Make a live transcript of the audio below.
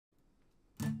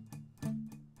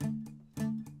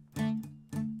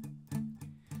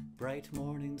Bright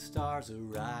morning stars are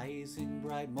rising,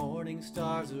 bright morning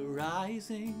stars are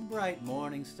rising, bright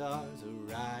morning stars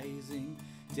are rising.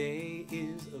 Day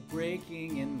is a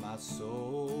breaking in my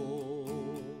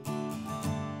soul.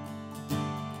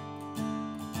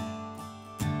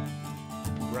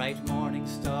 Bright morning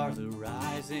stars are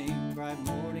rising, bright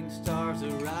morning stars are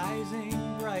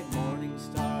rising, bright morning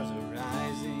stars are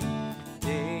rising.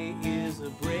 Day is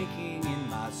a breaking in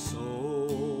my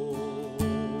soul.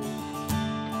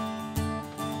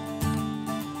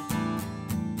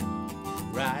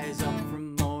 Rise up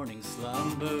from morning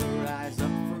slumber, rise up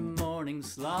from morning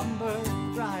slumber,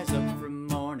 rise up from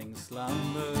morning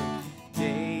slumber.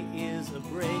 Day is a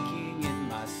breaking in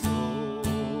my soul.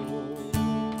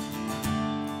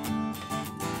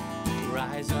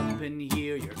 Rise up and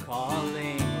hear your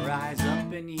calling, rise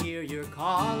up and hear your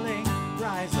calling,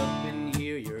 rise up and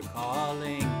hear your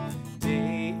calling.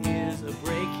 Day is a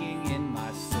breaking in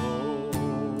my soul.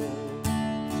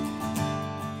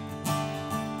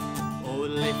 Oh,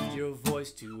 lift your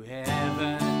voice to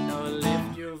heaven, oh,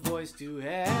 lift your voice to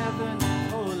heaven,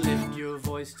 oh, lift your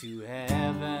voice to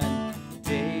heaven.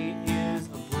 Day is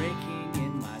a breaking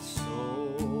in my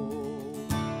soul.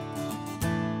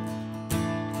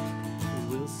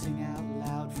 We'll sing out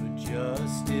loud for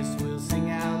justice, we'll sing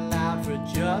out loud for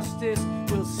justice,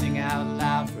 we'll sing out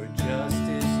loud for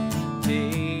justice.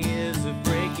 Day is a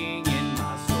breaking in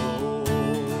my soul.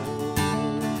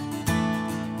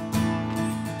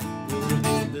 We'll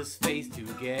build this faith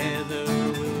together,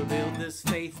 we'll build this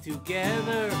faith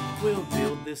together, we'll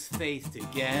build this faith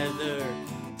together.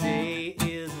 Day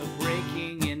is a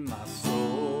breaking in my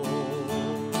soul.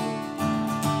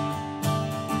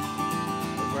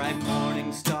 Bright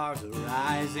morning stars are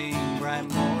rising, bright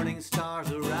morning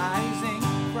stars are rising,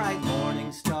 bright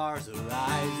morning stars are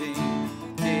rising.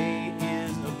 Day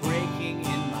is a breaking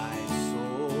in my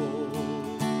soul.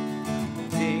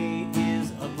 Day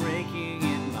is a breaking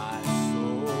in my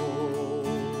soul.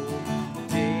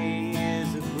 Day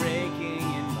is a breaking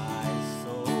in my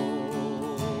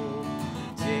soul.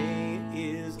 Day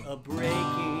is a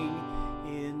breaking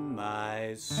in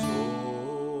my soul.